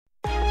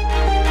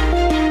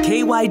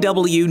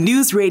KYW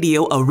News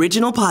Radio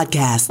original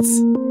podcasts.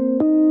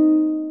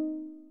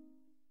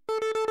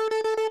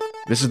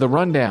 This is the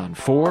rundown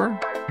for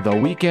the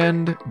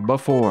weekend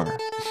before.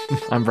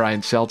 I'm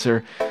Brian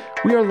Seltzer.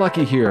 We are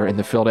lucky here in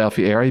the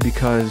Philadelphia area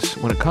because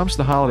when it comes to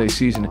the holiday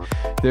season,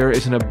 there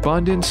is an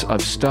abundance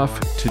of stuff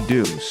to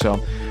do. So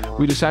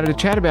we decided to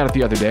chat about it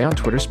the other day on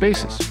Twitter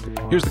Spaces.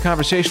 Here's the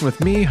conversation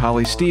with me,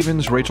 Holly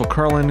Stevens, Rachel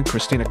Curlin,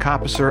 Christina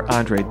Coppicer,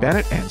 Andre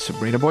Bennett, and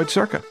Sabrina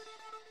Boyd-Circa.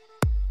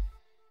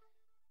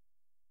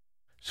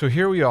 So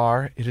here we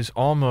are. It is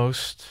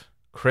almost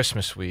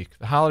Christmas week.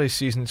 The holiday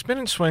season, it's been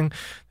in swing.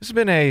 This has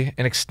been an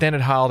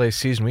extended holiday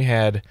season. We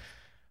had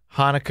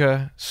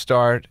Hanukkah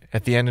start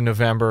at the end of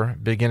November,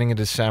 beginning of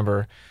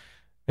December.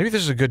 Maybe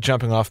this is a good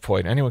jumping off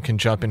point. Anyone can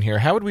jump in here.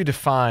 How would we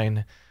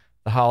define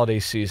the holiday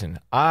season?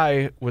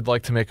 I would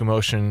like to make a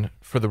motion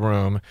for the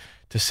room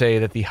to say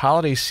that the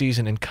holiday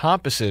season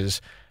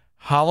encompasses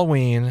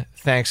Halloween,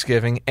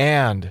 Thanksgiving,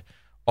 and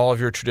all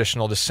of your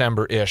traditional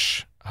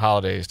December-ish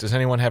holidays. Does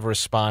anyone have a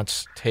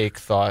response, take,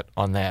 thought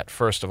on that,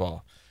 first of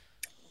all?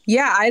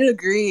 Yeah, I'd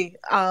agree.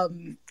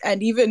 And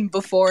even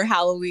before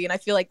Halloween, I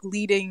feel like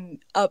leading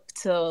up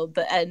till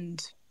the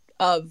end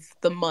of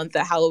the month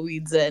that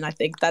Halloween's in, I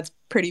think that's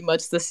pretty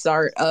much the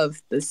start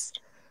of this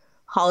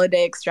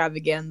holiday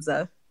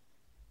extravaganza.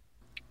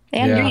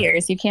 And New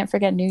Year's. You can't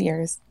forget New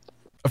Year's.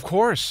 Of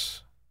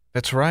course.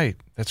 That's right.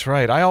 It's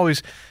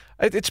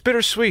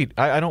bittersweet.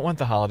 I don't want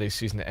the holiday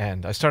season to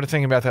end. I started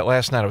thinking about that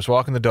last night. I was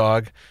walking the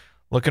dog,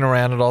 looking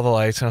around at all the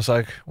lights, and I was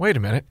like, wait a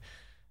minute.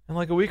 In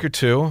like a week or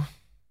two,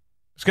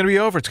 it's going to be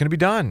over. It's going to be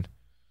done.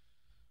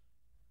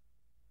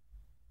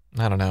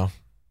 I don't know.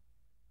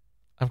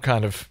 I'm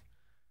kind of,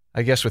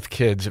 I guess with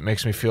kids, it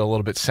makes me feel a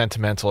little bit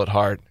sentimental at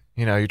heart.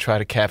 You know, you try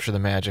to capture the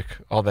magic,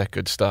 all that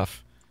good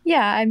stuff.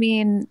 Yeah, I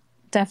mean,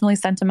 definitely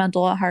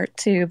sentimental at heart,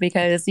 too,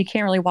 because you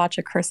can't really watch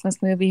a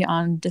Christmas movie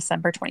on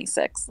December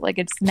 26th. Like,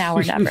 it's now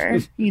or never,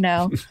 you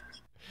know?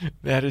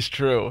 That is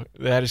true.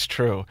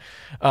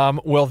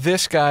 Well,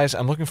 this, guys,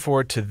 I'm looking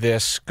forward to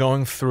this,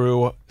 going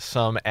through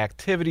some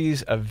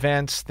activities,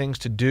 events, things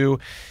to do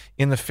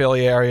in the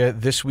Philly area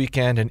this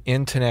weekend and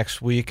into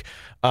next week.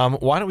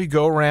 Why don't we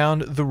go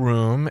around the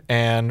room,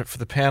 and for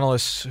the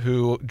panelists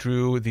who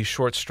drew the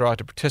short straw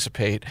to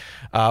participate,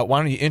 why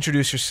don't you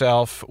introduce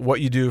yourself,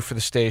 what you do for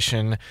the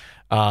station,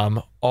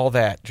 all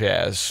that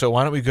jazz. So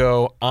why don't we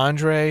go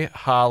Andre,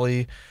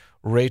 Holly,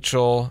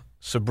 Rachel,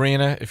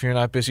 Sabrina. If you're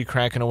not busy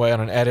cranking away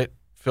on an edit,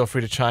 feel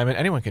free to chime in.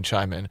 Anyone can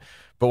chime in.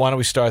 But why don't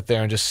we start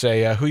there and just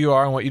say who you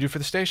are and what you do for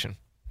the station.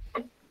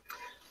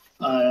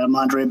 I'm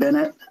Andre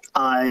Bennett.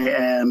 I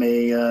am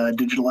a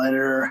digital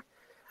editor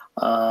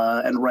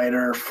and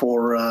writer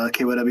for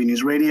KYW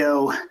News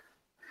Radio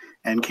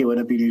and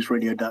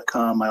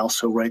KYWNewsRadio.com. I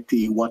also write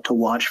the What to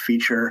Watch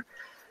feature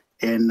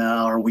in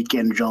our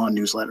Weekend John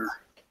newsletter.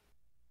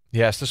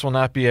 Yes, this will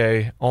not be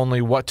a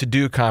only what to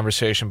do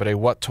conversation, but a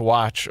what to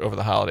watch over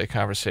the holiday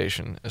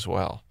conversation as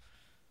well.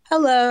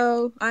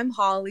 Hello, I'm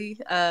Holly.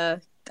 I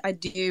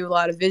do a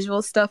lot of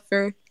visual stuff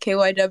for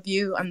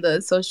KYW. I'm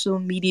the social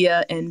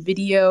media and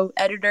video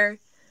editor.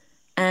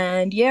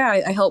 And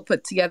yeah, I help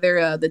put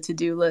together the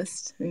to-do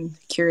list and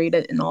curate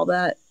it and all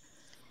that.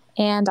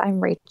 And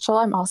I'm Rachel.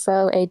 I'm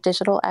also a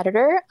digital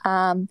editor.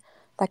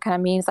 That kind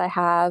of means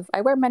I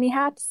wear many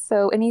hats.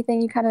 So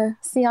anything you kind of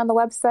see on the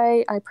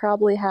website, I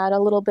probably had a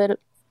little bit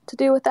to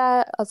do with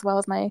that, as well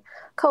as my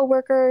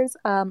coworkers.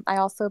 I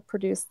also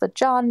produce the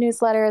John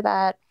newsletter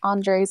that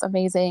Andre's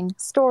amazing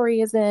story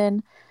is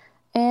in.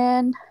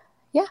 And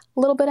yeah, a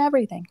little bit of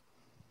everything.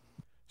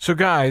 So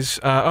guys,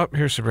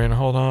 here's Sabrina.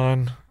 Hold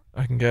on.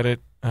 I can get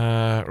it.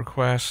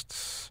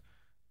 Requests.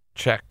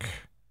 Check.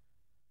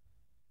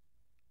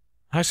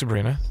 Hi,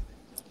 Sabrina.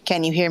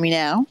 Can you hear me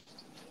now?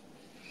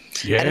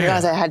 Yeah. I didn't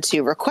realize I had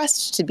to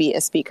request to be a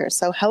speaker.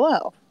 So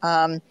hello.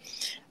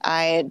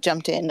 I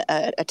jumped in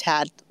a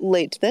tad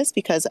late to this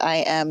because I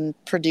am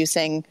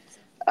producing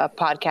a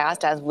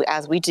podcast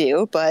as we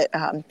do, but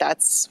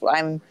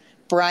I'm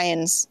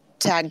Brian's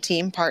tag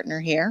team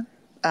partner here,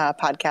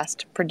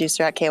 podcast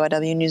producer at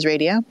KYW News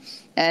Radio,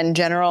 and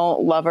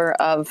general lover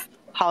of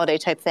holiday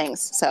type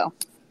things. So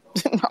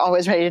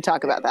always ready to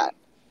talk about that.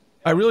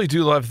 I really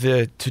do love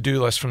the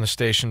to-do list from the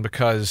station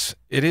because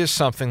it is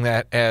something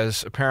that,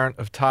 as a parent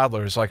of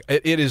toddlers, like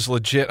it is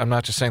legit. I'm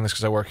not just saying this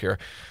because I work here.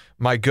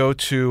 My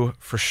go-to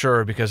for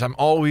sure, because I'm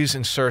always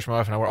in search. My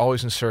wife and I, we're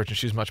always in search, and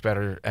she's much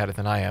better at it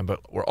than I am.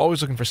 But we're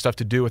always looking for stuff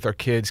to do with our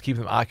kids, keep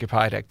them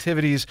occupied,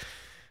 activities,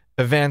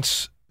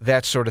 events,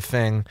 that sort of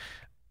thing.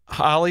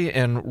 Holly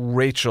and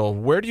Rachel,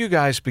 where do you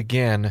guys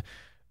begin?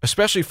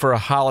 Especially for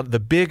the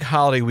big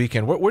holiday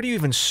weekend, where do you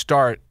even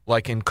start,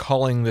 like, in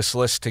culling this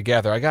list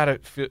together? I got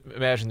to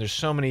imagine there's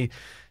so many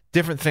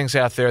different things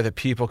out there that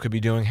people could be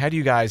doing. How do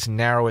you guys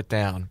narrow it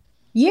down?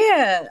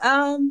 Yeah,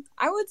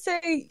 I would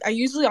say I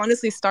usually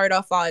honestly start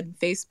off on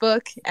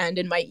Facebook, and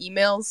in my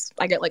emails,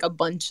 I get like a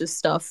bunch of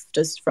stuff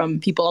just from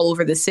people all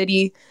over the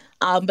city.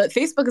 But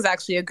Facebook is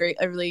actually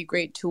a really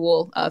great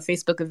tool,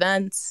 Facebook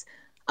events.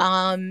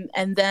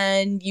 And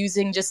then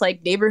using just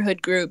like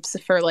neighborhood groups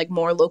for like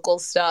more local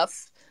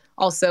stuff.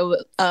 Also,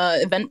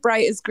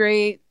 Eventbrite is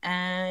great,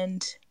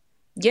 and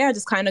yeah,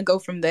 just kind of go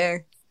from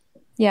there.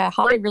 Yeah,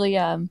 Holly really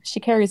she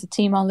carries a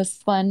team on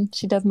this one.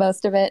 She does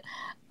most of it.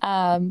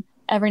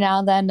 Every now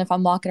and then, if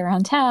I'm walking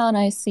around town,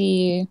 I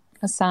see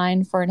a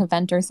sign for an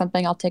event or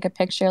something, I'll take a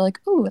picture like,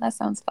 ooh, that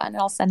sounds fun, and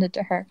I'll send it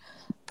to her.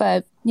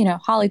 But,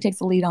 Holly takes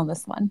the lead on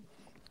this one.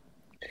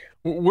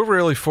 We're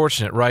really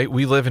fortunate, right?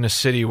 We live in a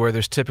city where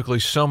there's typically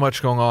so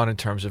much going on in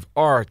terms of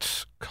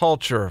arts,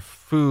 culture,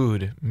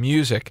 food,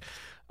 music.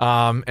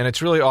 And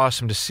it's really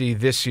awesome to see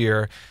this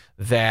year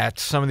that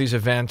some of these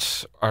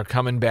events are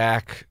coming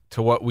back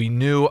to what we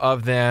knew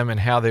of them and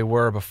how they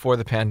were before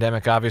the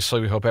pandemic. Obviously,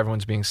 we hope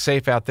everyone's being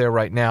safe out there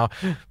right now.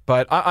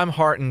 But I'm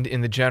heartened in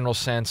the general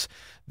sense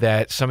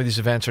that some of these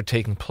events are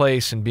taking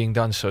place and being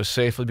done so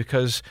safely,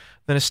 because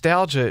the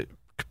nostalgia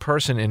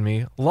person in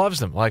me loves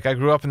them. Like, I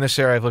grew up in this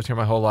area, I've lived here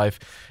my whole life,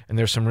 and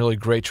there's some really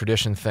great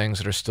tradition things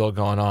that are still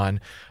going on.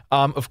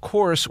 Of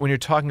course, when you're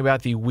talking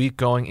about the week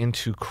going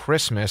into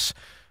Christmas,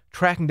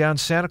 tracking down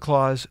Santa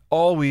Claus,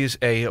 always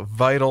a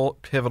vital,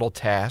 pivotal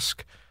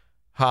task.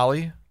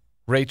 Holly,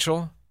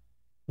 Rachel,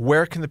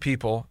 where can the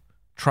people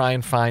try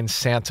and find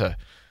Santa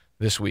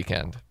this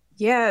weekend?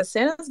 Yeah,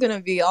 Santa's going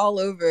to be all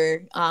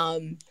over.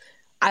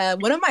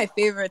 One of my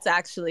favorites,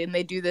 actually, and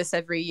they do this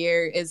every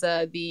year, is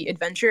the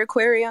Adventure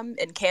Aquarium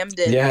in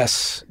Camden.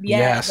 Yes. Yeah,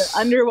 yes. The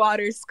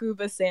underwater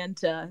Scuba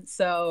Santa.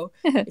 So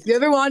if you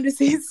ever wanted to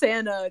see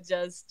Santa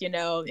just,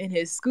 in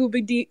his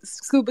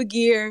scuba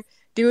gear,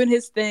 doing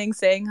his thing,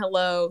 saying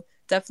hello,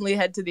 definitely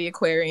head to the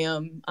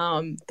aquarium.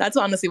 That's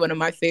honestly one of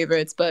my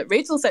favorites. But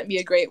Rachel sent me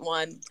a great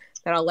one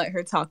that I'll let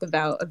her talk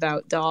about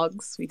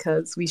dogs,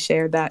 because we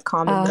share that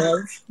common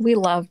love. We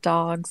love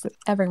dogs.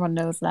 Everyone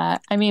knows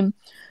that. I mean,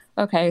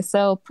 okay,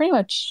 so pretty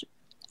much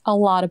a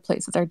lot of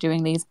places are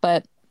doing these,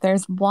 but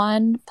there's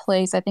one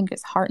place, I think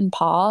it's Heart and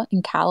Paw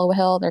in Calloway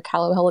Hill, their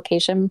Calloway Hill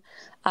location.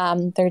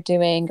 They're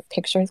doing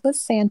pictures with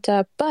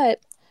Santa,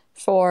 but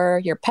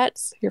for your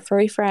pets, your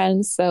furry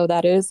friends. So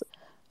that is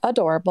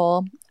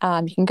adorable.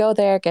 You can go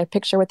there, get a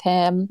picture with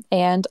him,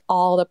 and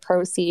all the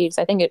proceeds,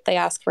 I think they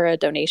ask for a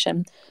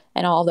donation,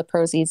 and all the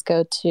proceeds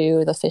go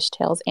to the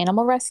Fishtails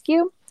Animal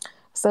Rescue.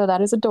 So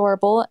that is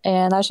adorable,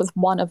 and that's just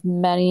one of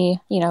many,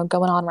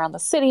 going on around the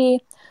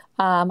city.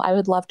 I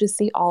would love to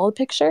see all the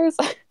pictures.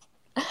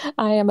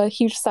 I am a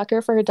huge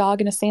sucker for a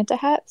dog in a Santa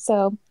hat,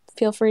 so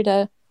feel free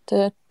to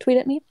tweet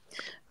at me.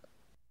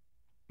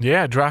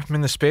 Yeah, drop them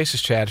in the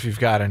Spaces chat if you've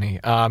got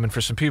any. And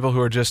for some people who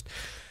are just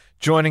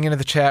joining into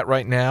the chat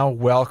right now,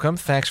 welcome.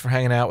 Thanks for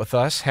hanging out with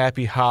us.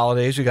 Happy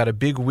holidays. We got a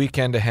big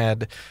weekend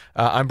ahead.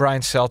 I'm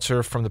Brian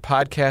Seltzer from the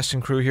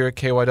podcasting crew here at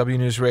KYW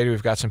News Radio.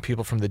 We've got some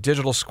people from the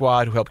digital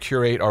squad who help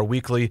curate our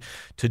weekly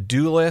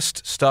to-do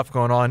list, stuff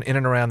going on in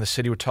and around the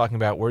city. We're talking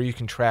about where you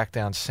can track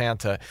down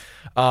Santa.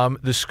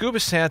 The Scuba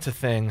Santa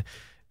thing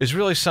is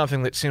really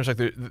something that seems like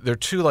they're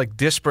two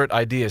disparate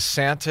ideas.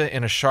 Santa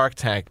in a shark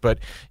tank, but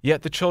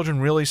yet the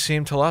children really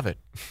seem to love it.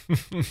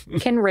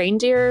 Can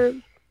reindeer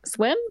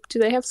swim? Do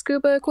they have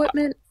scuba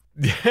equipment?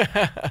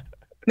 Yeah.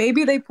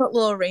 Maybe they put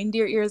little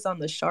reindeer ears on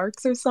the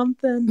sharks or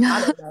something.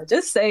 I don't know.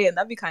 Just saying,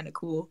 that'd be kind of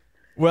cool.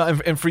 Well,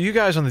 and for you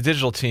guys on the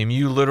digital team,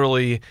 you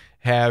literally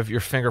have your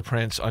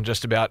fingerprints on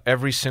just about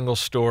every single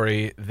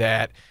story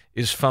that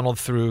is funneled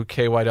through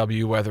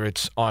KYW, whether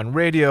it's on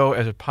radio,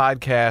 as a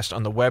podcast,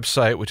 on the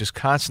website, which is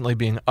constantly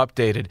being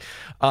updated.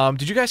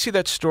 Did you guys see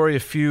that story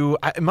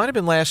it might have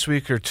been last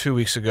week or 2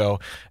 weeks ago,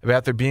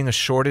 about there being a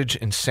shortage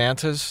in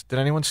Santas? Did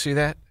anyone see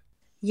that?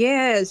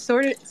 Yeah,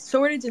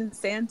 shortage in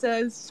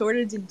Santas,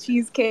 shortage in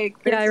cheesecake.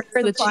 Yeah, I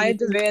remember the supply and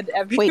demand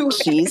everywhere. Wait,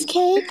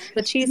 cheesecake?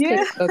 The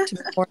cheesecake spoke to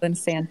me more than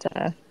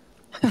Santa.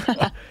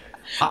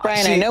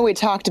 Brian, I know we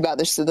talked about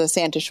the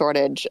Santa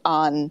shortage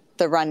on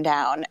the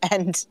rundown,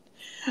 and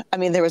I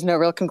mean, there was no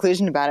real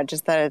conclusion about it,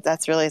 just that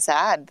that's really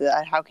sad.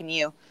 How can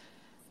you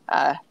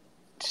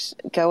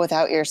go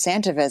without your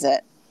Santa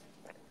visit?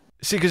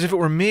 See, because if it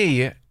were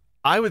me,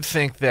 I would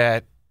think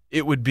that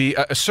it would be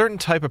a certain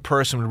type of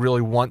person would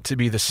really want to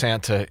be the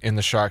Santa in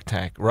the Shark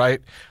Tank, right?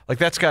 Like,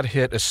 that's got to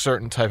hit a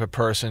certain type of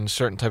person,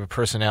 certain type of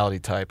personality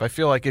type. I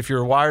feel like if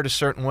you're wired a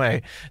certain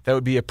way, that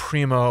would be a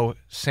primo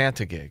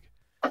Santa gig.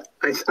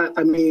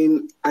 I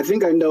mean, I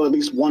think I know at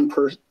least one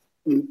person.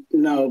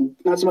 No,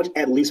 not so much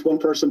at least one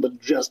person, but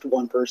just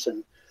one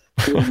person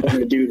who would want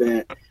to do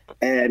that.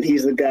 And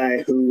he's the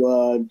guy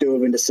who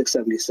dove into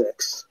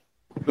 676.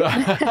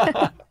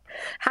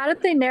 How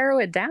did they narrow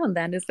it down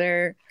then? Is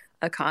there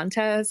a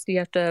contest? Do you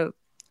have to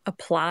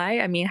apply?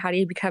 I mean, how do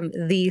you become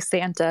the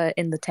Santa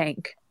in the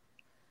tank?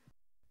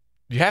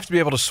 You have to be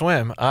able to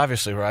swim,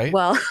 obviously, right?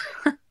 Well,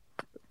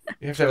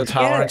 you have to have a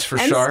tolerance for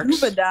sharks. And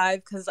scuba dive,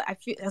 because I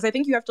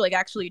think you have to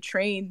actually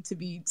train to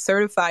be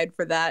certified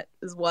for that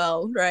as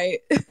well, right?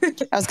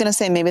 I was gonna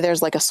say maybe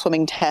there's a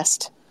swimming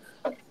test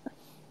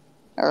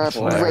or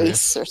a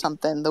race or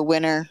something. The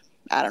winner,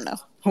 I don't know.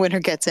 Winner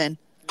gets in.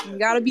 You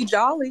gotta be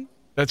jolly.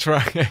 That's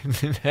right.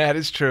 That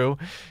is true.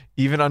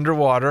 Even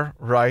underwater,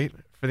 right,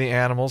 for the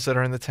animals that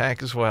are in the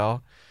tank as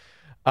well.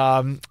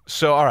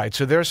 So, all right,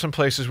 so there are some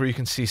places where you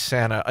can see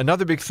Santa.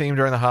 Another big theme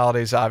during the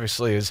holidays,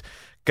 obviously, is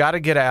got to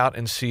get out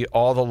and see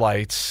all the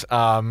lights.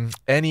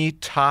 Any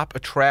top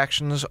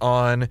attractions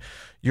on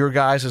your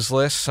guys'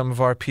 list? Some of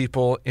our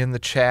people in the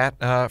chat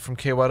from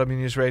KYW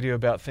News Radio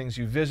about things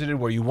you visited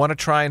where you want to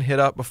try and hit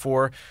up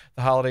before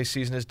the holiday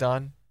season is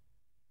done?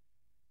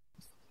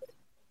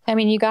 I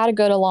mean, you got to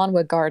go to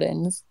Lawnwood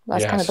Gardens.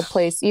 That's kind of the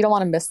place. You don't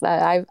want to miss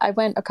that. I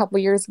went a couple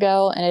years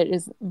ago, and it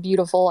is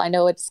beautiful. I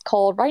know it's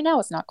cold. Right now,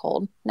 it's not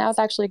cold. Now it's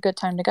actually a good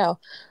time to go.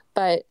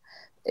 But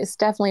it's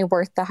definitely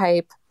worth the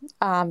hype.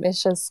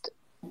 It's just,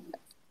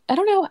 I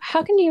don't know.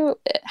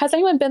 Has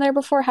anyone been there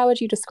before? How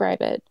would you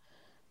describe it?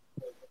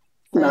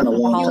 Not a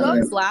long You love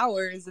time.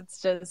 flowers.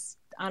 It's just,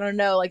 I don't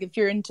know, like if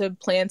you're into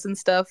plants and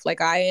stuff like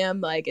I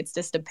am, like it's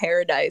just a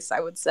paradise, I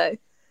would say.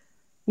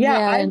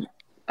 Yeah,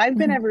 I've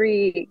been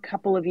every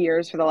couple of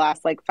years for the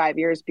last like 5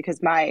 years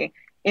because my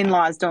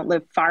in-laws don't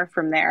live far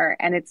from there,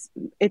 and it's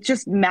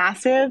just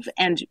massive,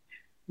 and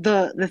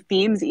the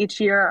themes each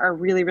year are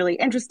really, really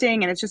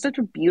interesting, and it's just such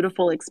a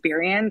beautiful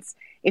experience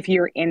if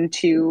you're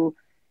into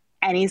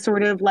any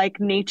sort of like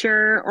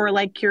nature or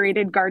like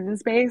curated garden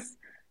space.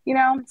 You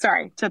know,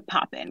 sorry to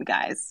pop in,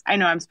 guys. I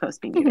know I'm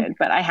supposed to be muted,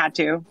 but I had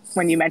to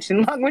when you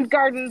mentioned Longwood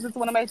Gardens. It's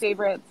one of my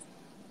favorites.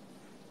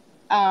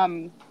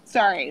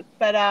 Sorry,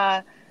 but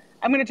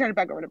I'm going to turn it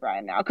back over to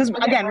Brian now because,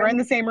 again, we're in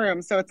the same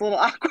room, so it's a little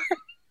awkward.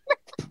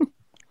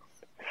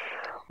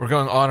 We're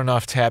going on and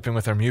off tapping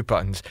with our mute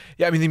buttons.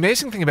 Yeah, I mean, the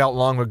amazing thing about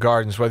Longwood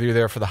Gardens, whether you're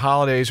there for the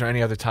holidays or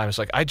any other time, is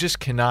like I just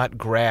cannot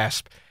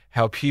grasp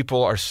how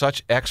people are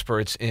such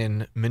experts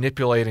in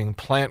manipulating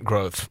plant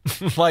growth.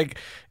 Like,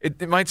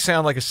 it might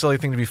sound like a silly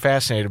thing to be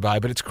fascinated by,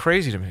 but it's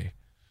crazy to me.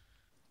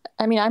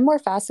 I mean, I'm more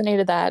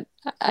fascinated that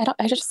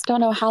I just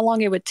don't know how long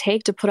it would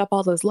take to put up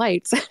all those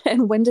lights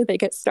and when did they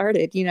get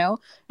started, you know?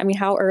 I mean,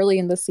 how early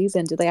in the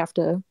season do they have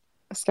to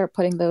start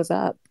putting those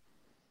up?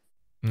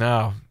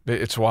 No,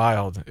 it's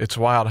wild. It's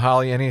wild.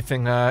 Holly,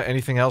 anything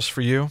else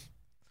for you?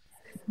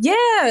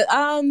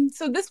 Yeah,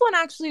 so this one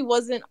actually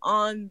wasn't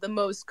on the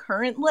most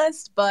current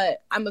list,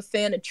 but I'm a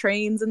fan of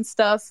trains and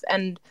stuff.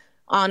 And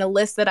on a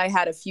list that I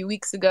had a few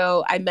weeks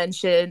ago, I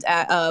mentioned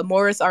at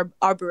Morris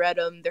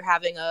Arboretum, they're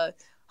having a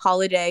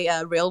holiday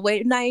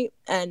railway night,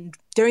 and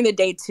during the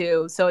day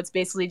too. So it's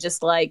basically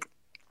just like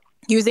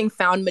using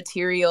found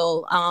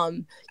material.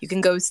 You can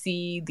go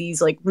see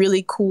these like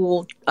really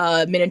cool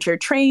miniature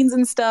trains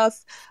and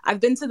stuff. I've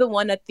been to the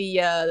one at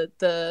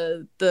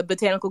the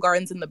botanical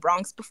gardens in the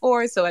Bronx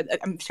before, so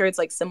I'm sure it's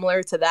like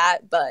similar to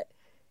that, but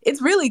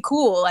it's really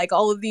cool. Like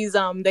all of these,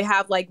 they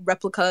have like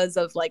replicas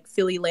of like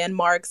Philly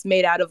landmarks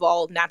made out of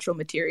all natural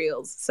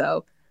materials.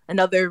 So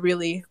another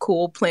really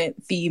cool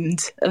plant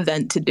themed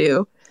event to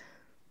do,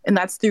 and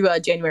that's through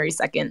January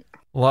 2nd.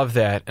 Love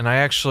that. And I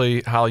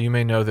actually, Holly, you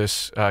may know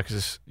this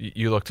because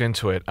you looked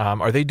into it.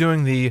 Are they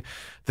doing the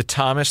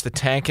Thomas, the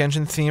tank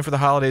engine theme for the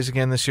holidays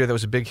again this year? That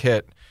was a big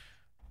hit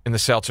in the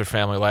Seltzer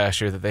family last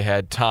year, that they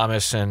had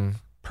Thomas and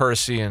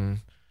Percy and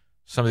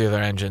some of the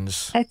other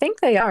engines. I think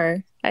they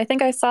are. I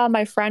think I saw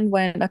my friend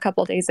went a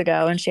couple days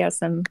ago, and she has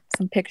some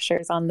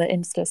pictures on the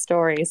Insta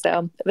story.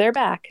 So they're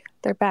back.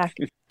 They're back.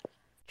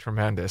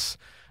 Tremendous.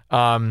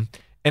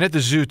 And at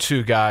the zoo,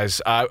 too,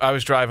 guys, I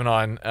was driving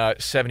on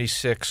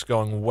 76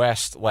 going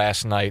west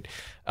last night,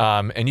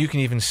 and you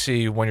can even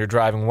see when you're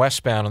driving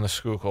westbound on the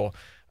Schuylkill,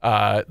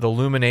 the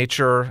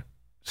Luminature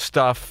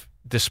stuff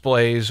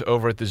displays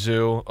over at the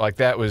zoo. Like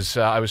that was,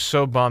 I was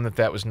so bummed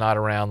that was not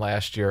around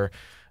last year.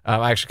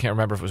 I actually can't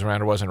remember if it was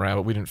around or wasn't around,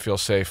 but we didn't feel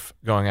safe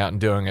going out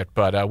and doing it.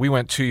 But we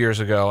went 2 years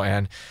ago,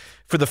 and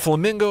for the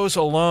flamingos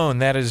alone,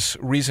 that is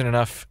reason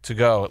enough to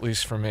go, at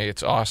least for me.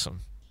 It's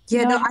awesome.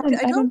 Yeah, No, I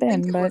haven't don't been,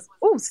 think it but was.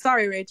 Oh,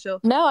 sorry, Rachel.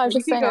 no, I was We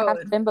just could saying I go-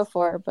 haven't been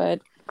before, but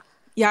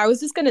Yeah, I was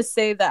just going to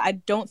say that I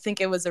don't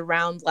think it was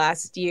around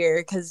last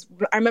year, because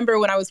I remember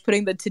when I was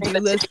putting the to-do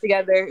list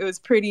together, it was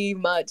pretty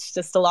much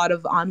just a lot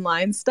of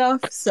online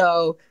stuff.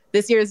 So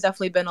this year has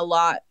definitely been a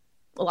lot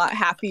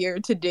happier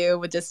to do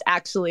with just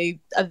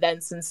actually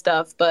events and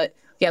stuff. But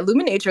yeah,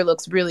 Luminature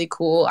looks really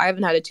cool. I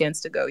haven't had a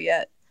chance to go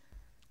yet.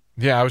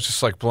 Yeah, I was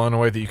just like blown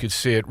away that you could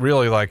see it.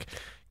 Really, like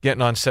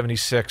getting on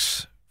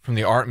 76 from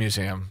the art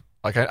museum.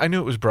 Like I knew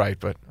it was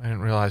bright, but I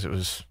didn't realize it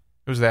was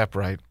that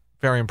bright.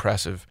 Very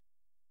impressive.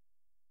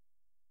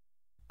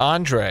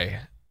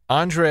 Andre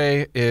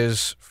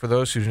is, for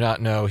those who do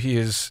not know,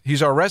 he's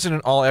our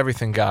resident all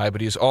everything guy, but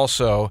he's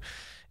also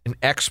an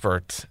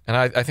expert, and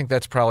I think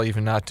that's probably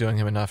even not doing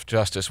him enough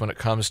justice when it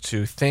comes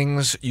to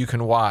things you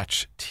can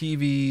watch,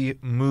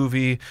 TV,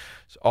 movie,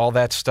 all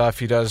that stuff.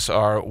 He does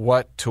our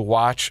What to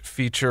Watch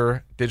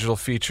feature, digital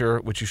feature,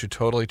 which you should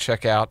totally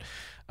check out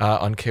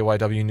on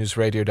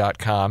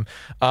kywnewsradio.com.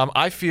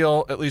 I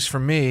feel, at least for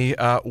me,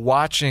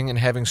 watching and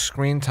having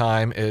screen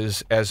time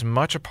is as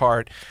much a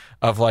part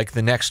of like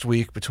the next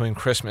week between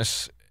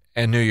Christmas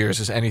and New Year's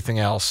as anything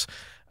else.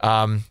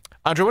 Andre,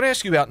 I want to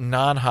ask you about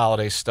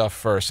non-holiday stuff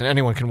first, and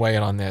anyone can weigh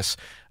in on this.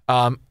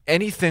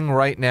 Anything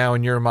right now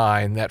in your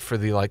mind that for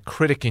the like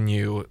critic in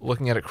you,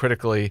 looking at it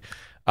critically,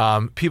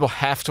 people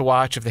have to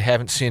watch if they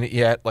haven't seen it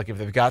yet? Like if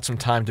they've got some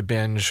time to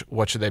binge,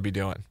 what should they be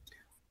doing?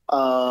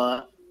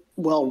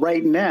 Well,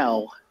 right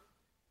now,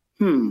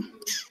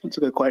 That's a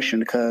good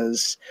question,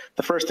 because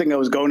the first thing I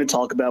was going to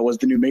talk about was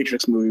the new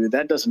Matrix movie.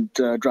 That doesn't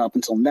drop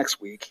until next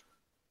week,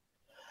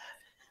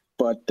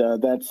 but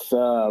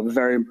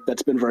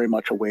that's been very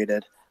much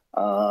awaited.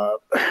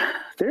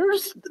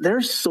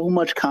 There's so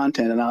much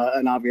content,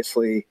 and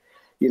obviously,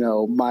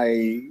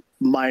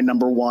 my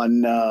number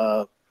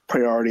one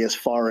priority as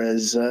far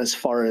as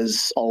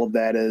all of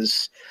that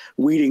is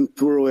weeding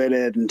through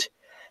it and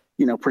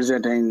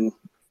presenting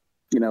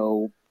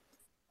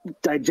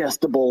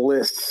digestible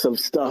lists of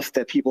stuff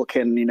that people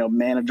can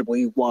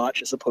manageably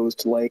watch, as opposed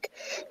to like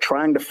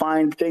trying to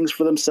find things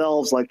for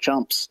themselves like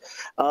chumps.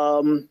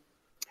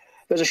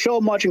 There's a show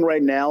I'm watching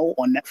right now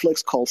on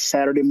Netflix called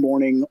Saturday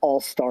Morning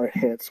All-Star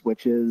Hits,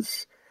 which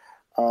is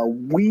a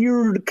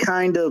weird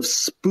kind of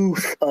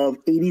spoof of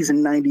 80s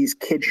and 90s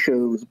kid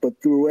shows, but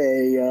through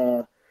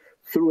an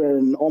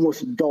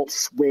almost Adult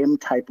Swim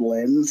type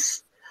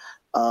lens.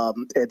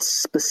 It's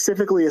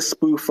specifically a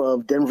spoof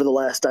of Denver the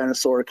Last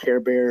Dinosaur,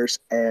 Care Bears,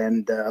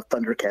 and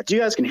Thundercats. You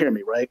guys can hear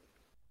me, right?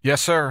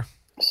 Yes, sir.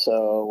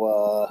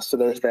 So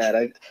there's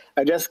that.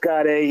 I just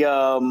got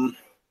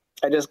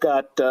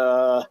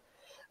a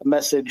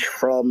message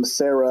from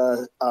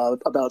Sarah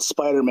about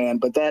Spider-Man,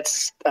 but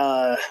that's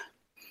not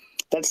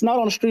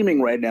on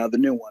streaming right now, the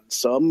new one.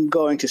 So I'm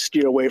going to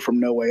steer away from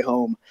No Way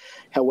Home.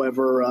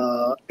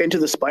 However, Into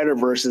the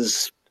Spider-Verse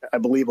is, I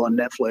believe, on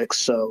Netflix.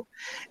 So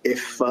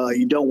if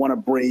you don't want to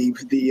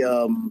brave the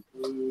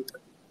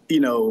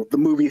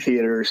movie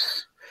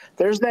theaters,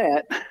 there's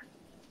that.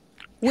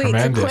 Wait,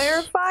 Tremendous. to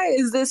clarify,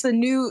 is this a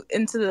new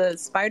Into the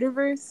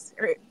Spider-Verse?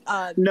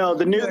 No,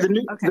 the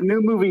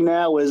new movie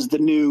now is the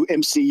new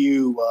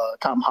MCU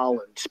Tom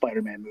Holland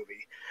Spider-Man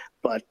movie,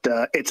 but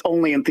it's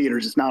only in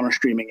theaters. It's not on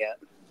streaming yet.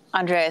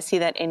 Andre, I see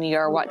that in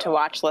your what to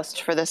watch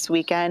list for this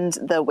weekend,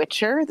 The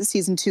Witcher, the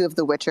season 2 of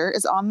The Witcher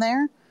is on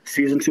there.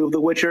 Season 2 of The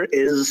Witcher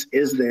is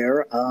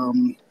there.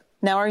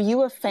 Now, were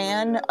you a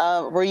fan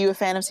of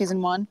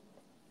season 1?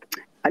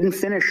 I didn't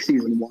finish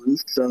season 1,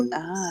 so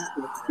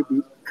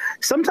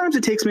sometimes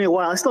it takes me a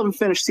while. I still haven't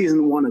finished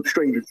season 1 of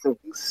Stranger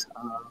Things.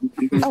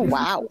 Oh,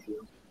 wow.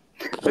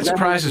 That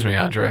surprises me,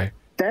 Andre.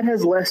 That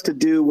has less to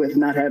do with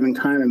not having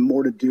time and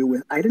more to do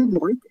with I didn't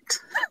like it.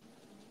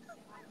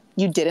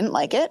 You didn't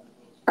like it?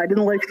 I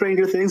didn't like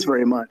Stranger Things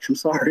very much. I'm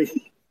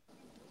sorry.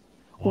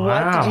 Wow.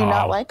 What did you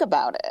not like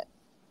about it?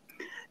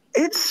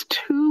 It's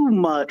too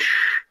much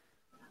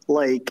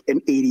like an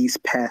 80s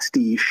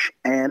pastiche,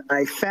 and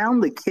I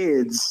found the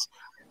kids,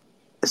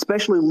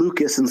 especially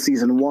Lucas in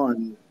season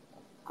 1,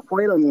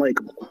 quite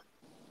unlikable.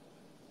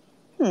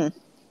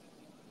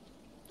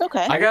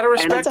 Okay. I gotta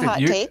respect That's a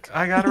hot it. take.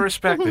 I gotta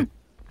respect it.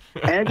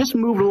 And it just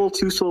moved a little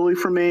too slowly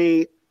for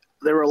me.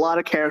 There were a lot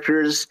of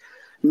characters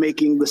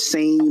making the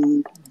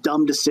same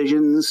dumb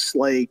decisions,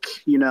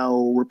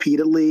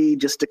 repeatedly,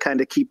 just to kind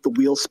of keep the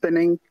wheel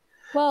spinning.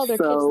 Well, they're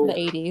kids in the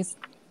 80s.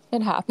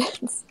 It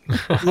happens.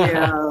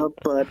 Yeah,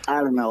 but I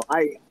don't know.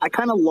 I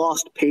kind of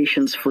lost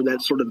patience for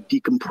that sort of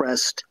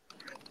decompressed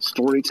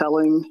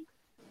storytelling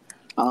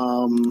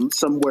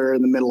somewhere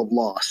in the middle of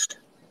Lost.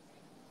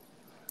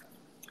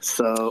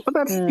 So, but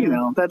that's,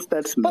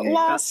 that's me. But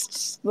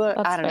Lost,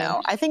 I don't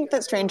know. I think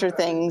that Stranger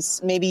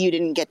Things, maybe you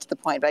didn't get to the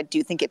point, but I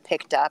do think it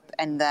picked up,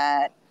 and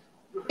that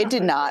it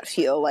did not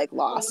feel like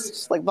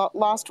Lost. Like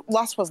Lost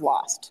was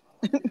Lost.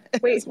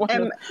 Wait,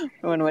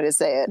 one way to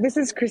say it. This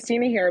is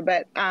Christina here,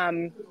 but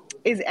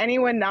is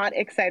anyone not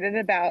excited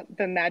about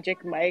the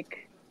Magic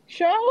Mike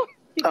show?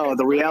 Oh,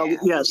 the reality.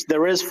 Yes,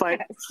 there is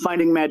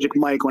Finding Magic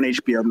Mike on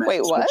HBO Max.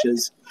 Wait, what?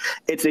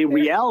 It's a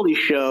reality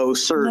show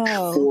search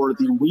for a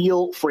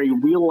real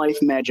life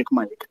Magic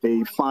Mike.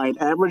 They find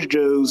average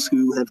Joes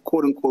who have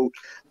quote unquote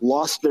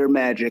lost their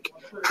magic,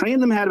 train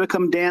them how to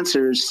become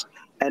dancers,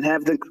 and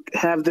have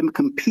them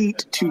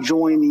compete to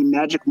join the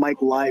Magic Mike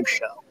live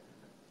show.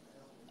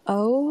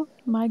 Oh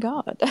my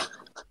God.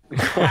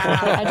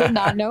 I did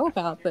not know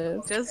about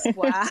this. Just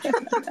wow.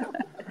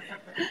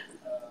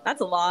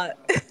 That's a lot.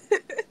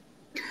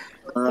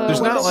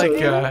 There's not like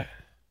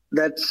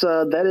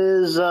that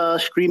is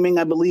streaming,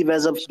 I believe,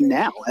 as of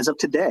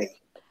today.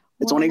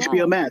 It's on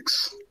HBO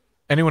Max.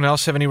 anyone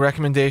else have any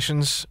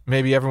recommendations?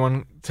 Maybe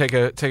everyone take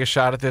a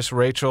shot at this.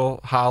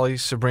 Rachel, Holly,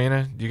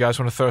 Sabrina, do you guys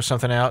want to throw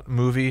something out?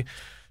 Movie,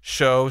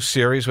 show,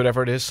 series,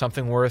 whatever it is,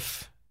 something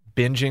worth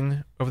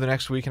binging over the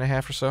next week and a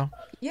half or so?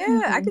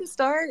 Yeah, I can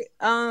start.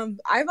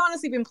 I've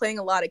honestly been playing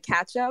a lot of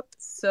catch up,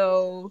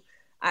 so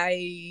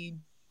I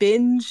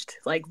binged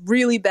like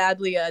really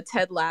badly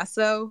Ted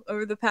Lasso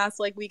over the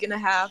past week and a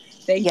half.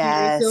 Thank you,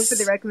 Rachel, for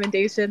the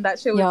recommendation. That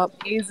show was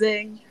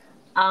amazing.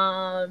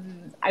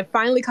 I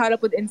finally caught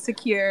up with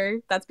Insecure.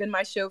 That's been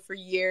my show for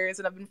years,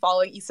 and I've been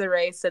following Issa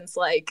Rae since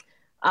I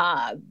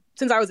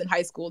was in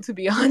high school, to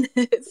be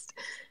honest.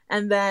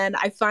 And then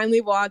I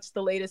finally watched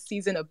the latest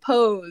season of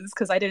Pose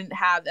because I didn't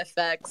have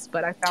FX,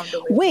 but I found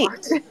a way to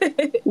watch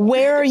it.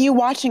 Where are you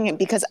watching it?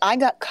 Because I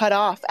got cut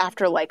off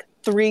after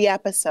 3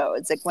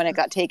 episodes, when it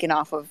got taken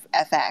off of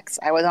FX.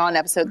 I was on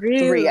episode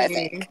 3, I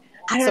think.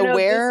 I don't So know.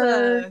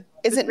 where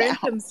is this it now?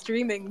 random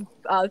streaming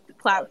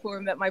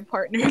platform that my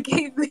partner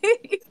gave me.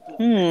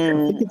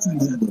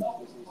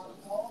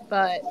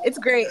 But it's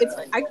great.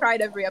 I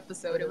cried every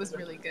episode. It was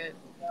really good.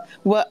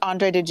 What,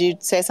 Andre, did you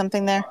say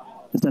something there?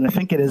 And I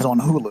think it is on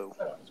Hulu.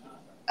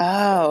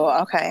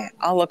 Oh, okay.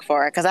 I'll look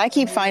for it because I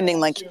keep finding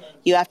like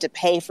you have to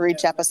pay for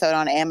each episode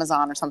on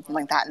Amazon or something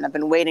like that, and I've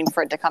been waiting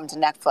for it to come to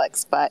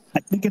Netflix. But I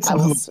think it's on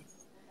Hulu.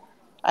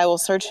 I will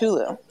search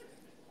Hulu.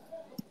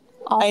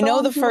 Also I know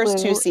on the first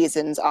Hulu, 2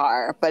 seasons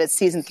are, but it's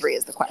season 3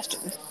 is the question.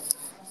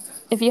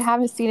 if you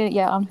haven't seen it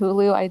yet on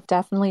Hulu, I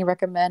definitely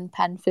recommend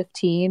Pen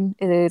 15.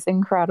 It is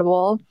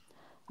incredible.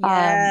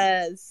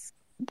 Yes.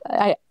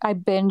 I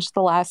binged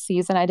the last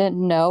season. I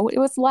didn't know it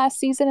was the last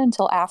season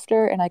until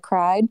after, and I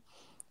cried.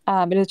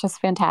 It is just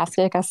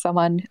fantastic. As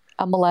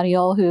a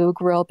millennial who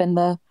grew up in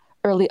the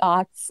early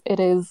aughts, it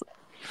is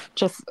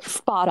just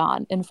spot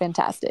on and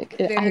fantastic.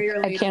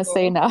 I can't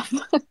say enough.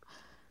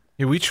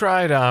 Yeah, we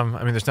tried. I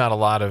mean, there's not a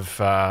lot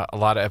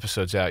of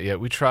episodes out yet.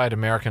 We tried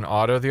American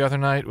Auto the other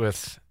night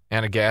with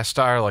Anna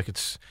Gasteyer. Like,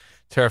 it's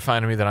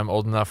terrifying to me that I'm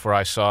old enough where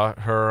I saw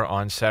her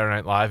on Saturday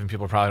Night Live, and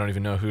people probably don't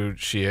even know who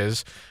she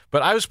is.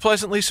 But I was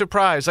pleasantly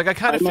surprised. Like, I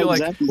kind of feel like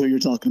exactly who you're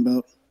talking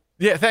about.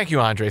 Yeah, thank you,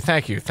 Andre.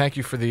 Thank you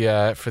for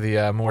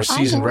the more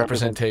seasoned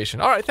representation.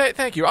 All right,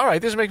 thank you. All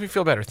right, this makes me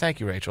feel better. Thank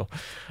you, Rachel.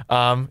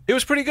 It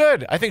was pretty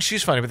good. I think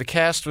she's funny, but the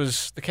cast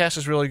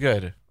is really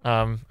good.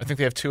 I think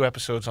they have 2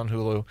 episodes on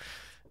Hulu,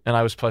 and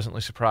I was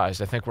pleasantly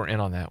surprised. I think we're in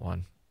on that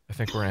one. I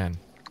think we're in.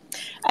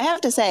 I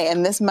have to say,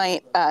 and this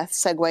might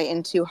segue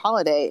into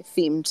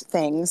holiday-themed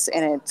things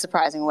in a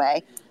surprising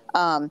way,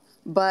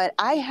 but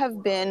I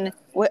have been,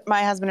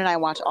 my husband and I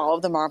watch all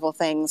of the Marvel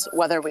things,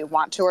 whether we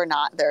want to or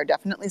not. There are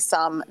definitely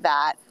some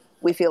that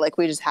we feel like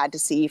we just had to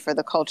see for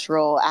the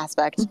cultural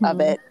aspect of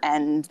it,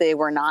 and they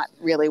were not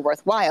really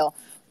worthwhile.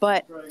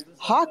 But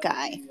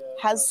Hawkeye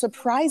has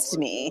surprised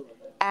me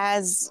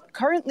as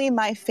currently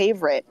my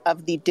favorite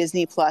of the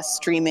Disney Plus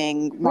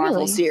streaming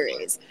Marvel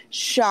series.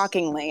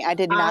 Shockingly, I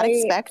did not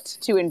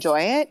expect to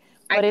enjoy it,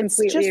 but I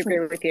completely agree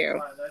with you.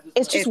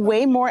 It's just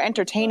way more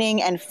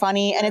entertaining and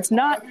funny, and it's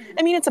not.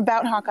 I mean, it's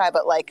about Hawkeye,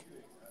 but like,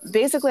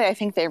 basically, I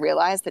think they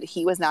realized that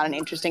he was not an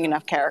interesting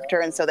enough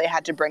character, and so they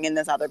had to bring in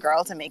this other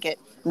girl to make it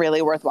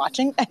really worth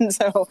watching. And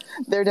so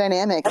their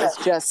dynamic is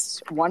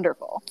just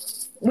wonderful.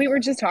 We were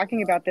just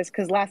talking about this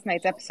because last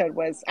night's episode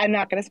was, I'm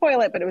not going to spoil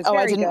it, but it was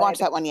I didn't watch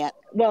that one yet.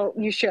 Well,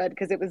 you should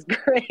because it was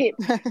great.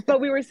 But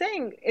we were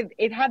saying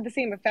it had the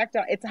same effect,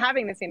 it's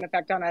having the same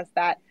effect on us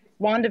that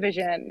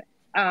WandaVision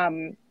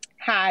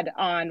had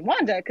on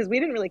Wanda, because we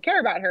didn't really care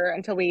about her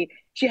until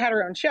she had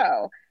her own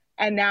show.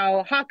 And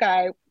now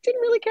Hawkeye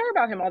didn't really care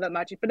about him all that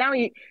much. But now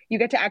you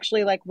get to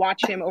actually like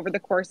watch him over the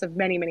course of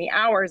many, many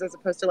hours, as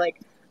opposed to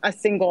like a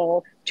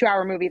single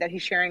 2-hour movie that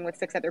he's sharing with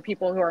 6 other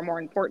people who are more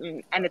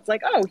important. And it's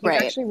like, oh,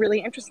 he's actually really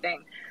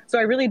interesting. So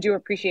I really do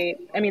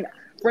appreciate, I mean,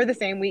 we're the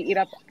same. We eat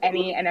up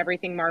any and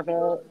everything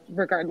Marvel,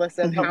 regardless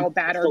of how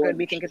bad or good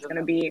we think it's going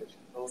to be.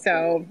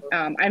 So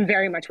I'm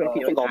very much with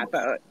you in that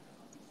boat.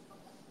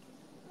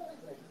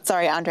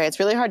 Sorry, Andre, it's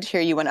really hard to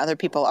hear you when other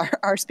people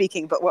are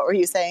speaking, but what were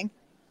you saying?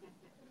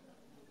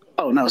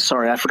 Oh, no,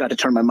 sorry. I forgot to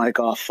turn my mic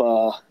off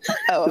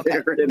okay.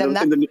 in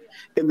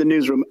the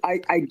newsroom.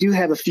 I do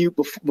have a few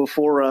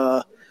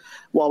before,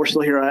 while we're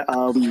still here,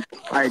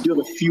 I do have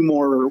a few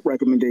more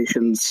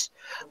recommendations.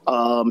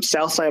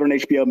 Southside on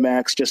HBO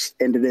Max just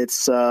ended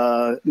its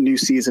new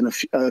season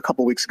a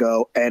couple weeks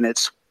ago, and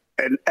it's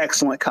an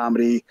excellent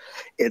comedy.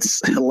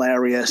 It's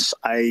hilarious.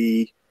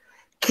 I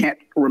can't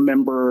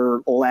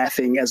remember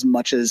laughing as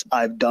much as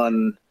I've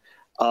done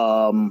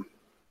while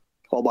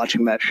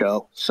watching that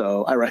show,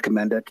 so I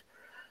recommend it.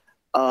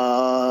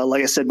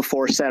 Like I said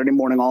before, Saturday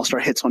Morning All-Star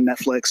hits on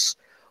Netflix.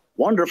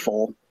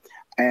 Wonderful.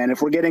 And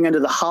if we're getting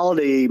into the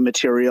holiday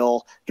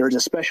material, there's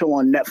a special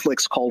on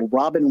Netflix called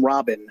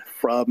Robin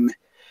from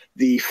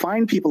the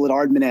fine people at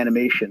Aardman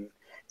Animation.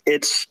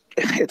 It's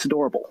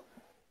adorable.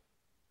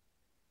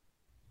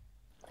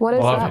 What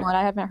is that one?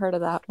 I haven't heard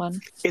of that one.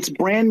 It's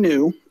brand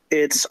new.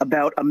 It's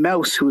about a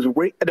mouse who's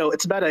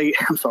it's about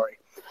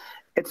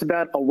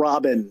a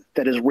robin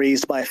that is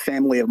raised by a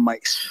family of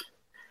mice.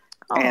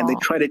 Aww. And they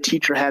try to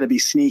teach her how to be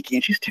sneaky,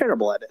 and she's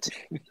terrible at it.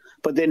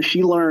 But then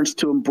she learns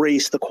to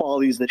embrace the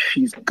qualities that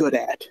she's good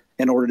at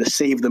in order to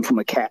save them from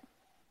a cat.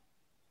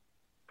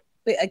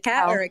 Wait, a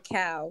cat or a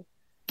cow?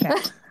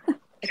 Cat.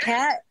 A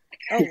cat?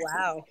 Oh,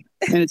 wow.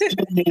 And it's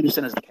Jimmy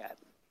Anderson as the cat.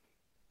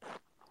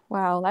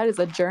 Wow, that is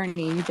a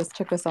journey you just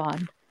took us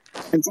on.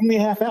 It's only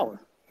a half hour,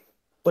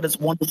 but it's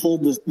wonderful.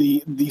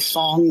 The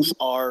songs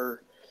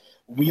are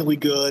really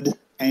good,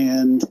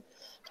 and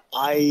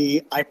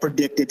I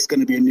predict it's going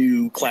to be a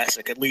new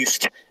classic. At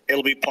least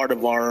it'll be part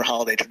of our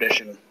holiday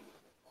tradition,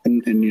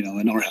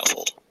 in our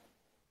household.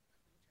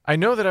 I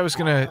know that I was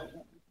going to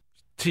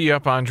tee you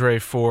up, Andre,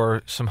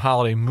 for some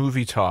holiday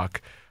movie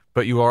talk,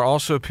 but you are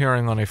also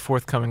appearing on a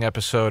forthcoming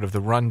episode of The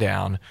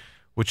Rundown,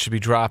 which should be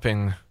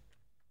dropping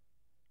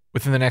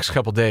within the next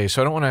couple days.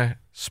 So I don't want to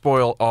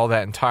spoil all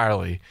that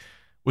entirely.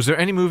 Was there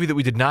any movie that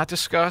we did not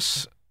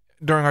discuss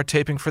during our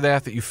taping for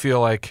that you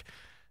feel like,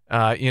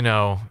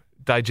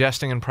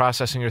 digesting and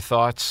processing your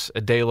thoughts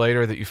a day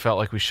later that you felt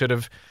like we should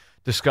have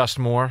discussed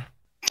more?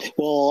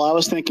 Well, I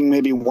was thinking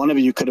maybe one of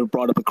you could have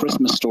brought up A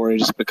Christmas Story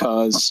just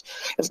because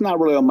it's not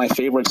really on my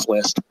favorites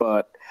list,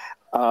 but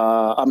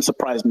I'm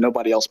surprised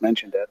nobody else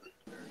mentioned it.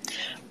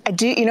 I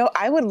do.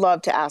 I would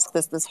love to ask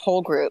this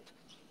whole group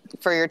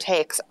for your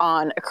takes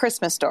on A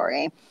Christmas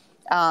Story,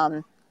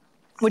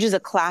 which is a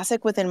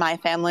classic within my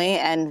family.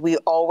 And we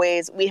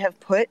have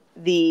put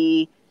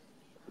the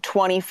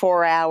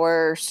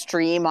 24-hour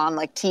stream on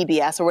like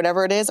TBS or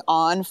whatever it is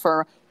on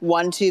for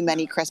one too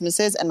many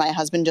Christmases. And my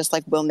husband just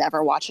will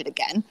never watch it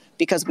again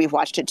because we've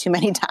watched it too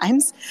many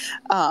times.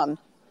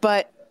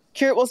 But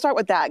we'll start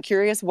with that.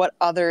 Curious what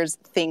others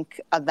think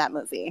of that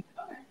movie.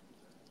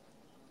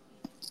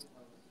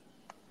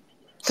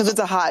 Because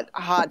it's a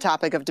hot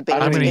topic of debate.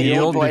 I'm going to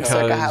yield because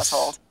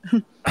household.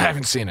 I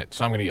haven't seen it,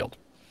 so I'm going to yield.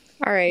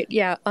 All right.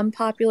 Yeah.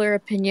 Unpopular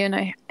opinion.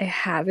 I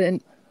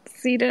haven't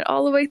seen it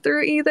all the way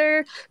through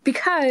either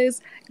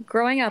because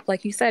growing up,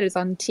 like you said, it's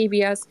on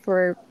TBS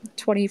for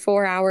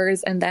 24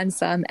 hours and then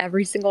some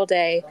every single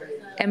day.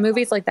 And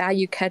movies like that,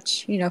 you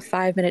catch,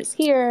 5 minutes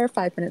here,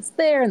 5 minutes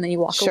there, and then you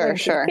walk away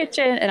to the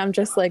kitchen. And I'm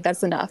just like,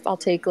 that's enough. I'll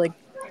take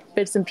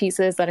bits and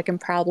pieces that I can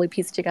probably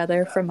piece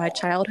together from my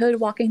childhood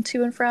walking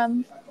to and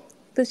from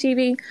the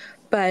TV,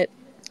 but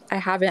I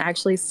haven't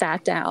actually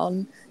sat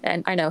down,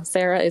 and I know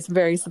Sarah is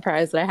very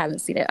surprised that I haven't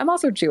seen it. I'm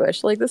also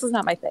Jewish. This is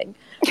not my thing.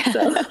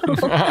 So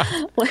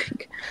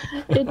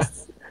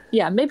it's,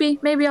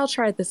 maybe I'll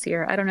try it this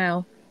year. I don't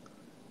know.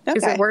 Okay.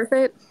 Is it worth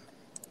it?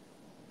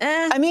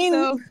 I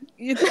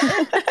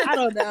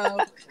don't know.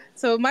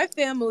 So my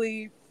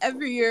family,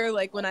 every year,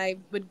 when I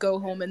would go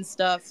home and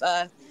stuff,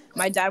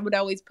 my dad would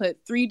always put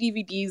 3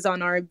 DVDs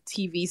on our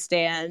TV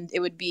stand. It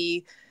would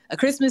be A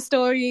Christmas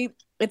Story,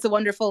 It's a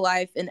Wonderful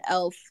Life, and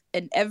Elf.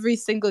 And every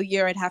single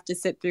year I'd have to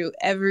sit through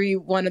every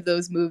one of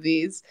those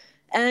movies.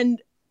 And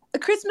A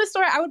Christmas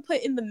Story I would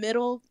put in the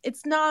middle.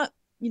 It's not,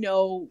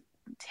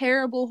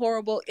 terrible,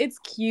 horrible. It's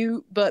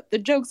cute, but the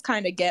jokes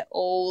kind of get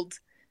old.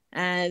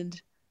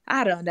 And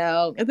I don't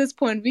know. At this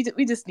point, we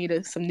just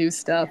need some new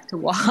stuff to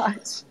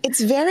watch. It's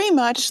very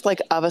much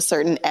of a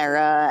certain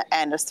era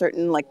and a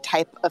certain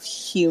type of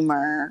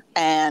humor.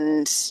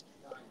 And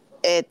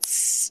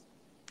it's,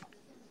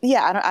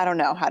 I don't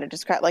know how to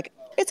describe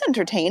it's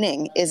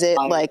entertaining. Is it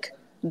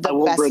the I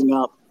will best? Bring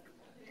up.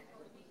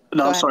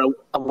 No, I'm sorry.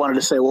 I wanted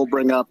to say we'll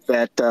bring up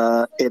that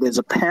it is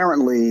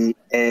apparently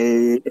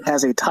it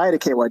has a tie to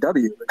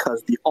KYW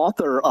because the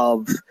author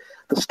of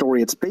the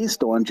story it's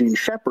based on, Gene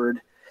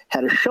Shepard,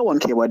 had a show on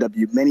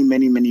KYW many,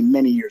 many, many,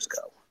 many years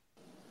ago.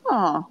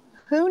 Oh,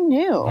 who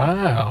knew?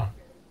 Wow,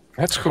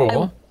 that's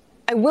cool.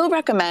 I will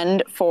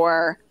recommend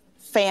for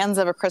fans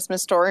of A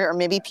Christmas Story, or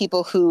maybe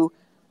people who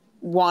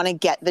want to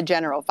get the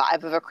general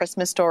vibe of A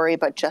Christmas Story,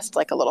 but just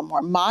a little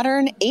more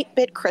modern.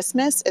 8-Bit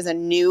Christmas is a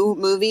new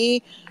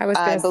movie. I was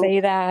going to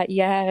say that,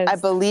 yes. I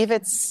believe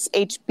it's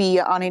on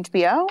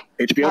HBO.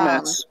 HBO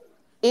Max.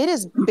 It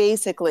is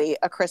basically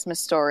A Christmas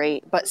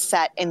Story, but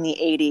set in the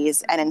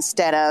 80s, and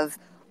instead of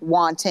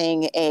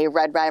wanting a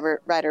Red Ryder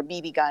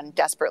BB gun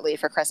desperately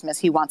for Christmas,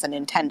 he wants a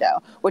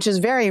Nintendo, which is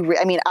very,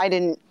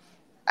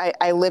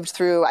 I lived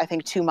through, I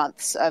think, 2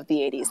 months of the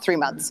 80s, 3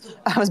 months.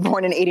 I was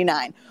born in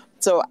 89.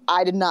 So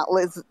I did not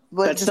live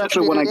That's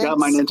actually when I got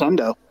my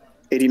Nintendo,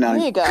 89.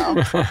 There you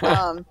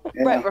go.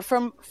 Right, but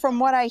from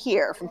what I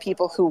hear from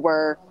people who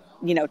were,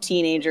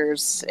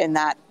 teenagers in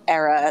that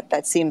era,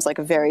 that seems like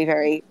a very,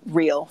 very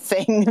real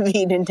thing,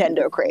 the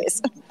Nintendo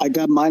craze. I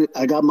got mine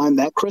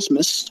that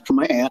Christmas from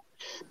my aunt.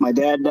 My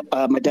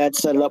dad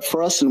set it up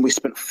for us, and we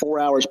spent 4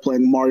 hours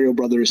playing Mario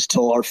Brothers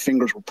till our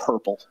fingers were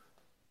purple.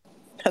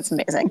 That's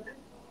amazing.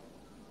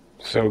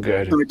 So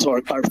good.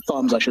 Our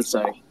thumbs, I should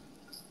say.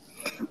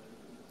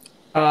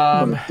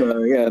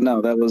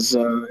 That was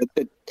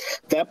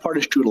that part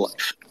is true to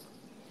life.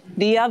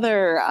 The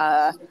other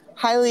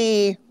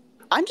highly,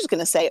 I'm just going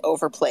to say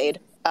overplayed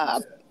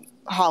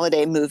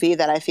holiday movie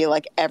that I feel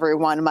like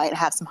everyone might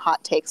have some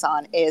hot takes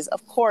on is,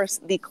 of course,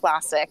 the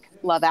classic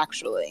Love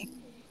Actually.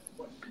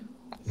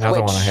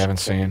 Another one I haven't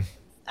seen.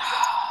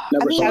 I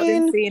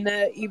haven't seen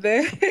it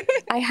either.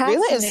 I have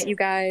seen it, you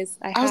guys.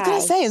 I was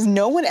going to say, has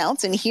no one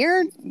else in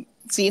here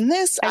seen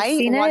this?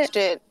 I watched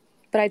it,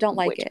 but I don't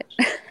like it.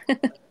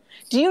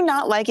 Do you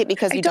not like it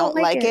because you don't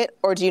like it,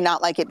 or do you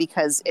not like it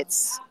because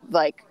it's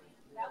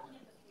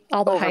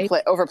all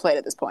the overplayed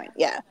at this point?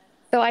 Yeah.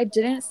 So I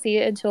didn't see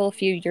it until a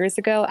few years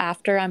ago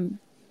after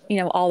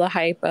all the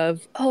hype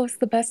of, oh, it's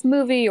the best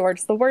movie or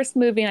it's the worst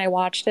movie. And I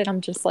watched it. I'm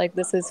just like,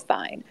 this is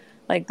fine.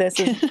 This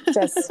is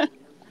just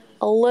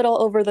a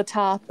little over the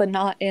top, but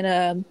not in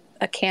a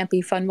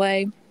campy, fun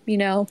way,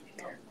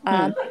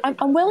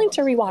 I'm willing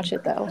to rewatch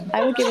it, though.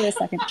 I would give it a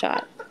second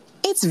shot.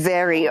 It's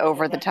very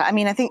over the top.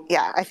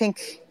 I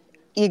think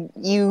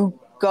you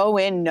go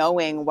in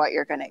knowing what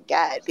you're going to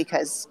get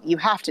because you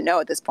have to know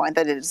at this point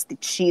that it is the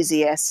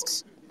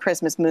cheesiest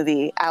Christmas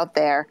movie out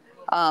there.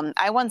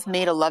 I once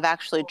made a Love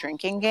Actually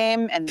drinking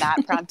game, and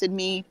that prompted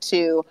me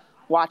to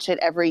watch it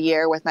every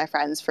year with my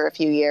friends for a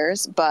few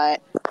years,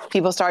 but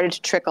people started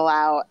to trickle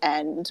out,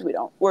 and we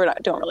don't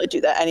really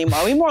do that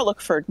anymore. We more look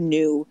for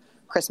new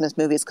Christmas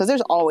movies because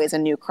there's always a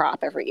new crop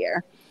every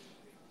year.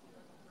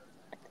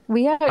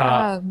 We had,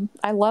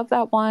 I love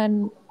that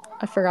one.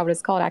 I forgot what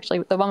it's called, actually.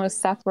 The one with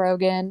Seth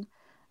Rogen.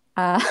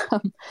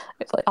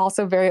 It's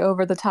also very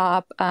over the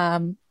top.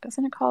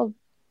 Isn't it called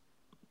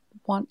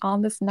One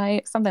on This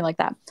Night? Something like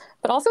that.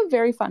 But also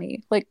very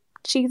funny. Like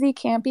cheesy,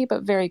 campy,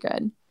 but very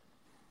good.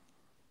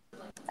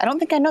 I don't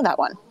think I know that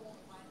one.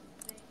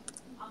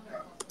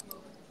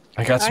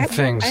 I got some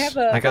things.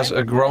 I got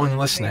a growing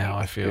list now,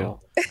 I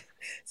feel.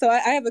 So I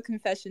have a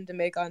confession to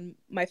make on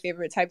my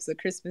favorite types of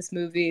Christmas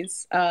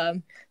movies.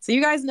 So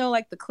you guys know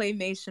like the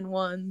claymation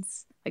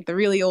ones, like the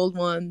really old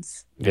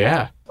ones.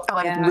 Yeah.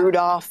 Like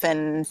Rudolph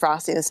and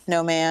Frosty the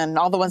Snowman,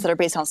 all the ones that are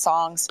based on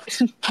songs.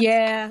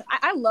 Yeah,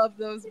 I love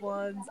those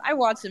ones. I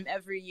watch them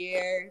every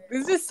year.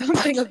 There's just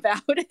something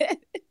about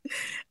it.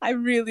 I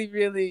really,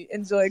 really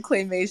enjoy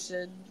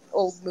claymation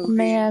old movies.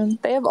 Man,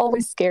 they have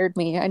always scared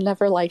me. I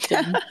never liked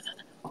them.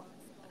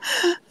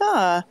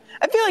 I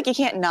feel like you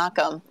can't knock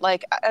them.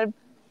 Like,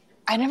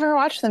 I never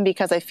watch them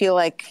because I feel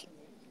like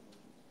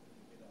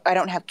I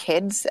don't have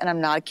kids and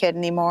I'm not a kid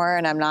anymore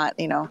and I'm not,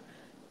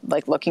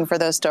 like looking for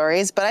those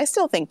stories, but I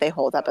still think they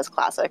hold up as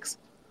classics.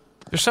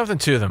 There's something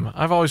to them.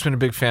 I've always been a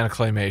big fan of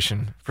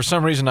claymation. For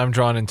some reason, I'm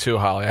drawn into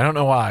Holly. I don't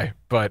know why,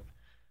 but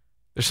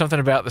there's something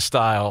about the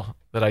style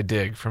that I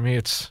dig. For me,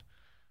 it's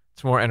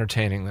more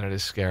entertaining than it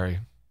is scary.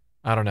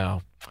 I don't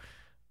know.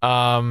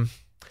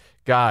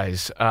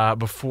 Guys,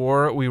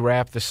 before we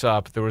wrap this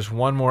up, there was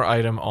one more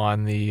item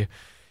on the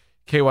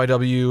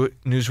KYW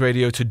News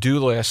Radio to-do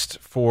list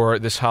for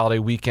this holiday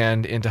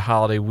weekend into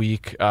holiday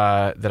week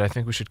that I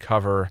think we should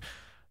cover.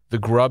 The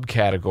grub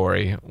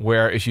category,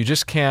 where if you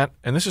just can't,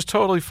 and this is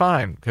totally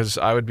fine because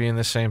I would be in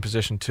the same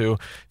position too,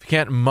 if you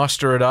can't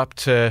muster it up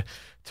to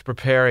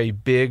prepare a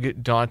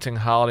big, daunting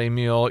holiday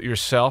meal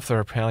yourself, there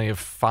are plenty of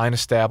fine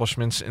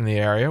establishments in the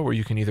area where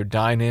you can either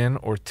dine in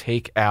or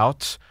take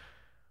out.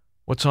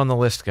 What's on the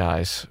list,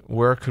 guys?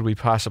 Where could we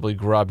possibly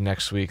grub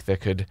next week that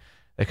could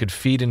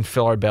feed and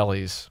fill our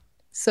bellies?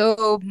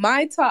 So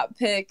my top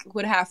pick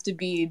would have to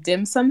be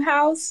Dim Sum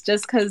House,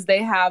 just because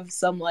they have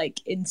some like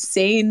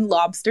insane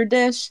lobster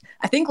dish.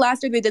 I think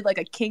last year they did like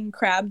a king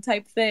crab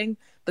type thing,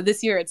 but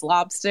this year it's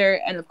lobster.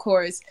 And of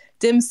course,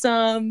 dim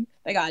sum,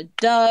 they got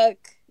duck,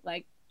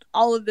 like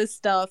all of this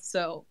stuff.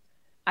 So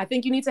I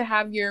think you need to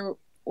have your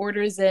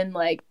orders in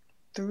like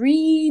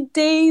 3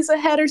 days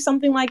ahead or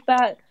something like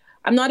that.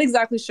 I'm not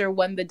exactly sure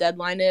when the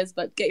deadline is,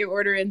 but get your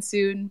order in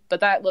soon. But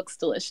that looks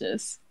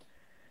delicious.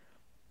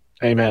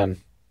 Amen.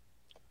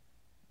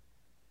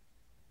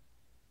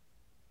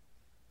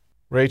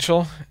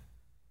 Rachel,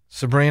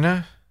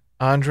 Sabrina,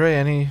 Andre,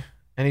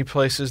 any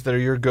places that are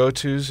your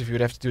go-tos if you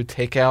would have to do a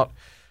takeout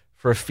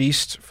for a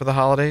feast for the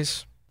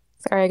holidays?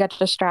 Sorry, I got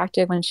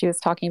distracted when she was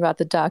talking about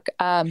the duck.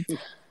 There's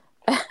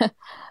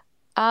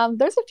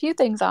a few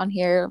things on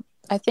here.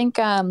 I think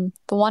the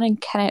one in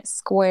Kennett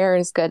Square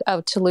is good.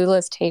 Oh,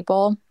 Tallulah's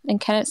Table in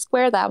Kennett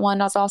Square. That one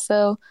was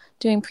also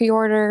doing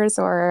pre-orders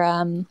or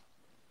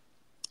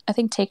I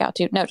think takeout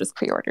too. No, just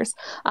pre-orders.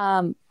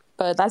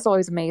 But that's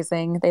always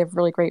amazing. They have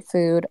really great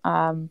food,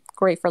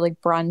 great for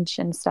like brunch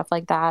and stuff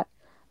like that.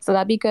 So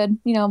that'd be good,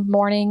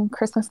 morning,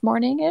 Christmas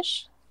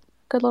morning-ish.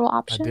 Good little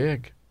option. I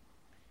dig.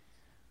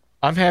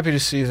 I'm happy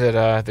to see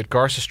that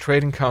Garces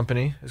Trading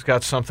Company has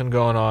got something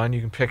going on.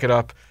 You can pick it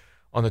up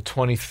on the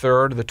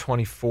 23rd or the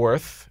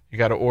 24th. You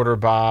got to order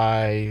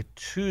by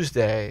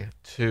Tuesday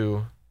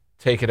to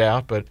take it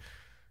out, but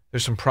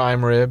there's some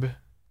prime rib,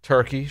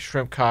 turkey,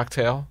 shrimp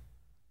cocktail,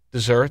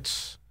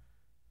 desserts.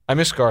 I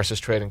miss Garces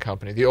Trading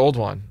Company, the old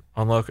one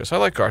on Locust. I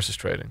like Garces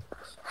Trading.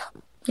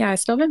 Yeah, I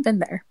still haven't been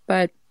there,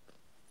 but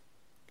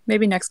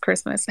maybe next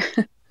Christmas.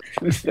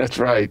 That's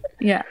right.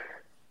 Yeah.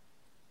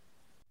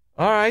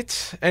 All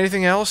right.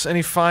 Anything else?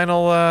 Any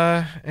final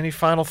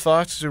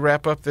thoughts as we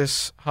wrap up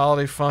this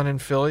holiday fun in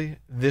Philly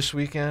this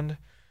weekend?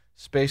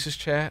 Spaces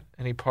chat.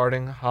 Any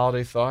parting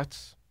holiday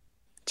thoughts?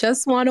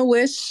 Just want to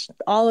wish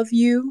all of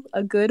you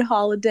a good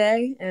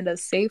holiday and a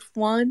safe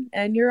one,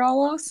 and you're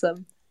all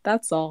awesome.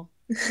 That's all.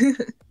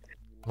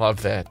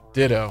 Love that.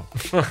 Ditto.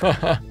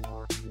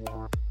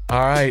 All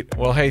right.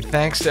 Well, hey,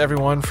 thanks to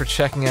everyone for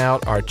checking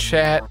out our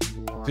chat.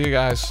 See you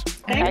guys.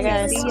 Bye,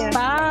 guys. Bye.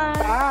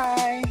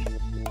 Bye.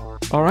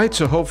 All right,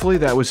 so hopefully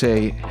that was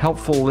a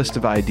helpful list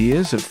of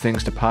ideas of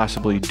things to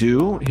possibly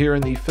do here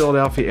in the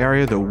Philadelphia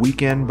area the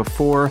weekend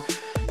before.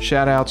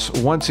 Shout-outs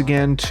once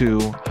again to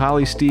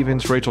Holly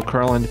Stevens, Rachel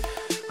Kurland,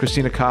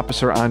 Christina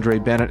Coppicer, Andre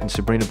Bennett, and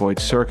Sabrina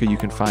Boyd-Circa. You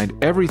can find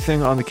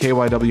everything on the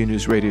KYW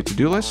News Radio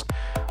to-do list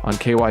on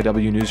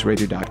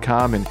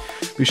kywnewsradio.com. And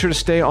be sure to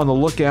stay on the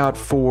lookout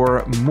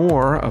for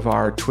more of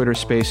our Twitter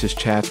Spaces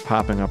chats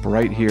popping up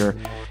right here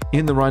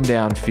in the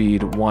rundown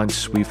feed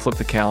once we flip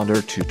the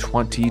calendar to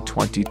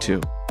 2022.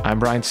 I'm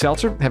Brian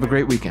Seltzer. Have a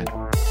great weekend.